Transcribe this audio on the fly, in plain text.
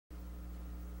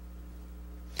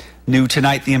New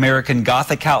tonight, the American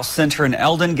Gothic Center in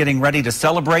Eldon getting ready to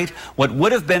celebrate what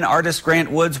would have been artist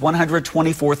Grant Wood's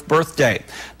 124th birthday.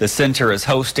 The center is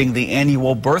hosting the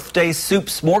annual Birthday Soup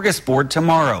Smorgasbord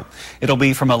tomorrow. It'll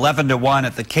be from 11 to 1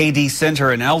 at the KD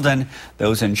Center in Eldon.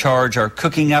 Those in charge are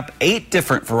cooking up 8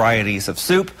 different varieties of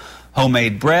soup,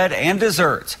 homemade bread, and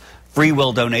desserts. Free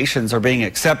will donations are being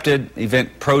accepted.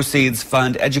 Event proceeds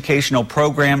fund educational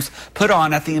programs put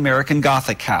on at the American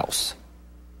Gothic House.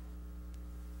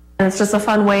 It's just a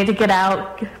fun way to get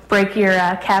out, break your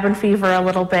cabin fever a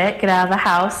little bit, get out of the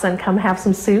house and come have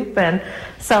some soup and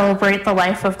celebrate the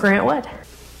life of Grant Wood.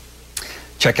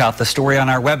 Check out the story on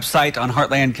our website on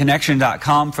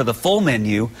heartlandconnection.com for the full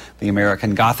menu. The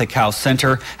American Gothic House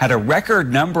Center had a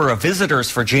record number of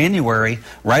visitors for January,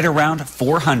 right around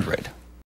 400.